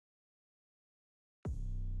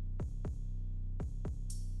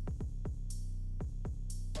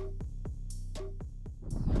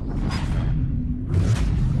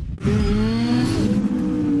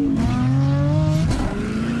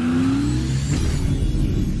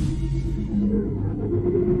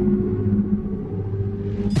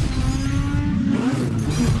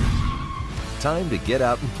time to get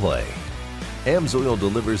out and play. AMSOIL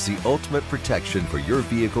delivers the ultimate protection for your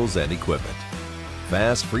vehicles and equipment.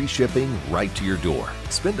 Fast, free shipping right to your door.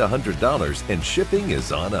 Spend $100 and shipping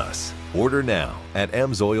is on us. Order now at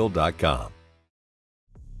AMSOIL.com.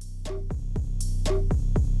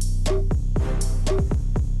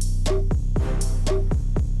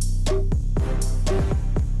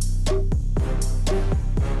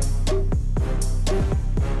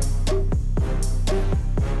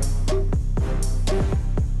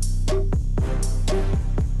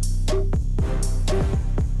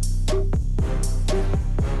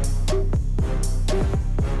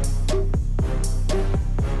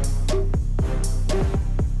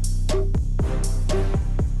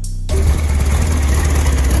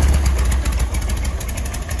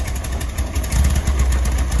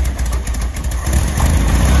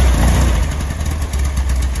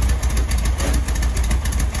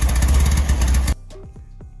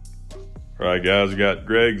 All right, guys, we got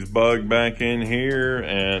Greg's Bug back in here,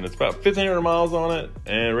 and it's about 1,500 miles on it,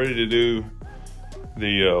 and ready to do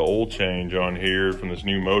the oil change on here from this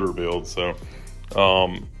new motor build. So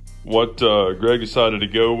what Greg decided to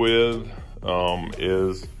go with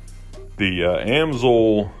is the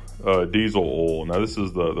AMSOIL diesel oil. Now, this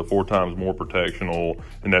is the 4 times more protection oil,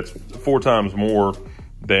 and that's 4 times more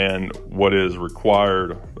than what is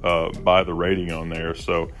required by the rating on there.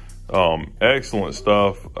 So excellent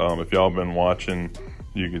stuff. If y'all been watching,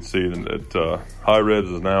 you can see that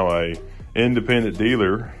HiRevz is now a independent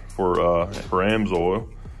dealer for AMSOIL.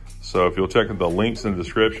 So if you'll check the links in the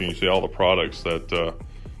description, you see all the products that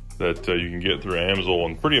you can get through AMSOIL,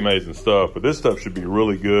 and pretty amazing stuff. But this stuff should be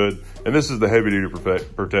really good, and this is the heavy duty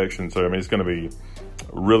protection. So I mean, it's going to be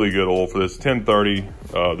really good oil for this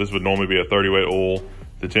 1030. This would normally be a 30 weight oil.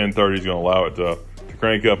 The 1030 is going to allow it to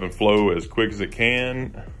crank up and flow as quick as it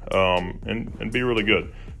can, and be really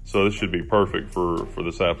good. So this should be perfect for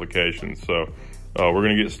this application. So we're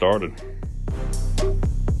gonna get started.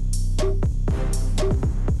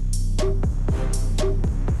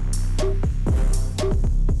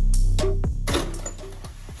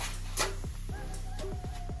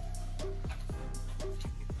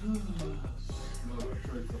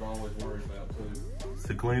 It's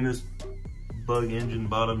the cleanest bug engine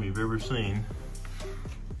bottom you've ever seen.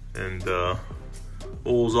 And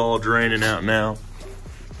oil's all draining out now.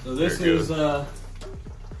 So this is the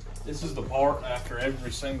part after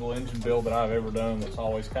every single engine build that I've ever done that's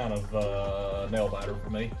always kind of nail biter for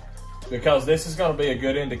me, because this is going to be a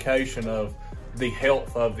good indication of the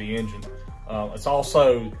health of the engine. It's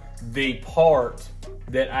also the part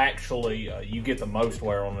that actually you get the most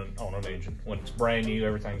wear on an engine. When it's brand new,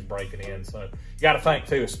 everything's breaking in. So you got to think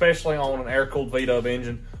too, especially on an air-cooled V-dub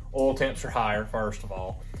engine, oil temps are higher, first of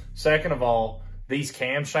all. Second of all, these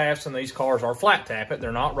camshafts in these cars are flat tappet.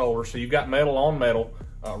 They're not rollers, so you've got metal on metal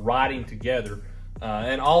riding together.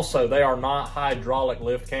 And also, they are not hydraulic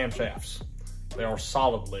lift camshafts. They are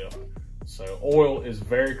solid lift. So oil is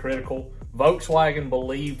very critical. Volkswagen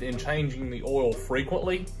believed in changing the oil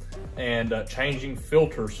frequently and changing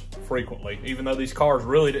filters frequently. Even though these cars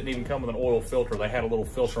really didn't even come with an oil filter, they had a little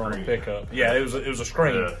filter on the pickup. Yeah, it was a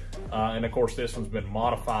screen. Yeah. And of course, this one's been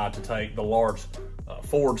modified to take the large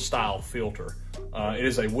Ford style filter. It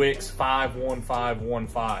is a Wix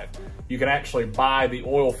 51515. You can actually buy the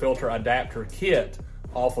oil filter adapter kit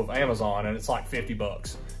off of Amazon, and it's like 50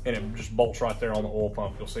 bucks. And it just bolts right there on the oil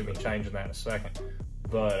pump. You'll see me changing that in a second.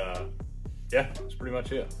 But yeah, that's pretty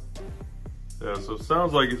much it. Yeah, so it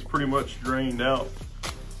sounds like it's pretty much drained out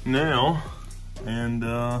now, and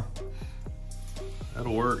that'll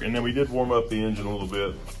work. And then we did warm up the engine a little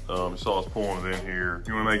bit. You saw us pulling it in here.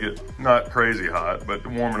 You want to make it not crazy hot, but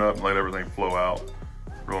warm it up and let everything flow out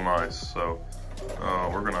real nice. So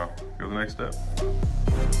we're gonna go to the next step.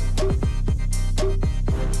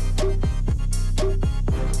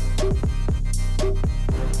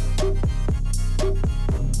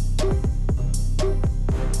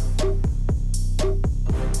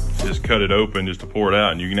 Just cut it open just to pour it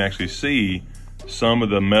out, and you can actually see some of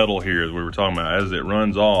the metal here, as we were talking about. As it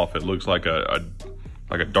runs off, it looks like a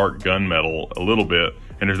dark gunmetal a little bit,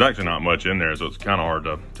 and there's actually not much in there, so it's kind of hard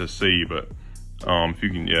to see. But if you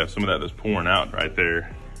can, yeah, some of that is pouring out right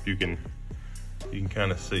there. You can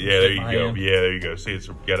kind of see. Yeah, there you go. Yeah, there you go. See, it's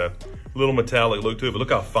got a little metallic look to it, but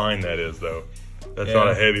look how fine that is, though. That's not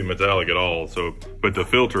a heavy metallic at all. So, but the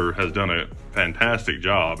filter has done a fantastic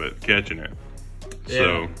job at catching it. Yeah,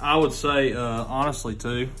 so I would say, honestly,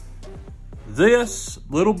 too, this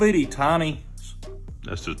little bitty tiny.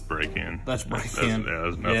 That's just break in. That's break in. Yeah,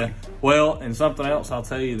 that's nothing. Yeah. Well, and something else I'll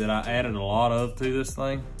tell you that I added a lot of to this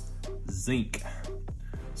thing, zinc.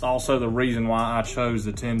 It's also the reason why I chose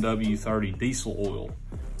the 10W30 diesel oil,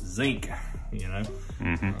 zinc, you know.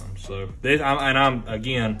 So this, I'm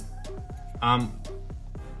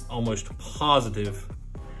almost positive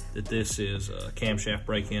that this is a camshaft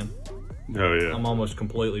break-in. Oh yeah. I'm almost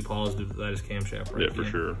completely positive that that is camshaft break-in. Yeah, for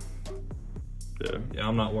sure. Yeah. Yeah,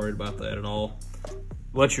 I'm not worried about that at all.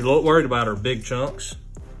 What you're worried about are big chunks,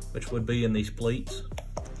 which would be in these pleats.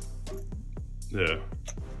 Yeah.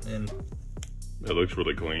 And it looks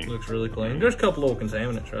really clean. Looks really clean. There's a couple little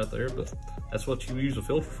contaminants right there, but that's what you use a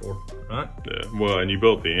filter for, right? Yeah. Well, and you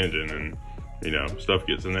built the engine, and you know, stuff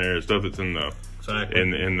gets in there. Stuff that's in the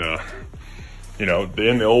in the you know,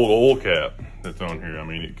 in the old oil cap that's on here. I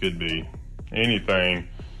mean, it could be anything,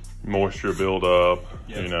 moisture buildup.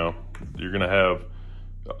 You know, you're gonna have.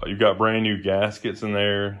 You've got brand new gaskets in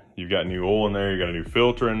there. You've got new oil in there. You got a new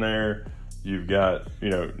filter in there. You've got, you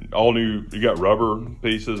know, all new. You got rubber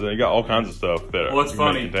pieces, and you got all kinds of stuff that. What's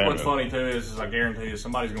funny too is I guarantee you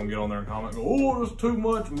somebody's gonna get on there and comment, go, "Oh, there's too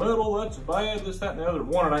much metal. That's bad. This, that, and the other."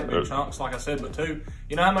 One, it ain't big chunks, like I said, but two,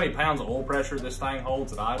 you know how many pounds of oil pressure this thing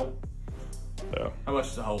holds at idle? Yeah. How much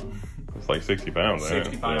does it hold? It's like 60 pounds.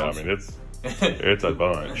 60 pounds. Yeah, I mean, it's a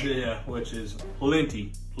bunch. Yeah, which is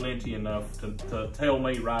plenty enough to tell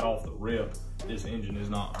me right off the rip this engine is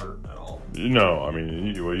not hurting at all. No, I mean,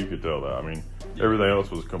 you could tell that. I mean, everything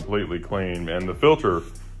else was completely clean, and the filter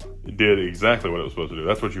did exactly what it was supposed to do.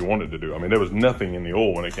 That's what you wanted to do. I mean, there was nothing in the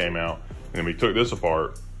oil when it came out, and we took this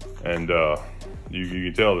apart, and you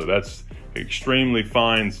can tell that that's extremely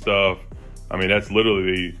fine stuff. I mean, that's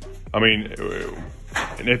literally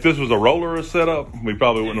and if this was a roller setup, we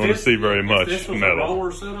probably wouldn't want to see very much metal. If this was metal. a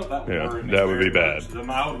roller setup, that would be bad.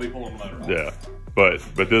 I would be pulling the motor off. Yeah, but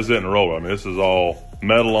this isn't a roller. I mean, this is all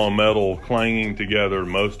metal on metal clanging together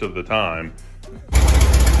most of the time.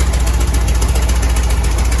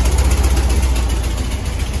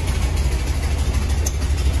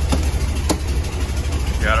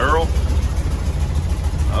 Got Earl?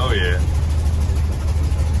 Oh yeah.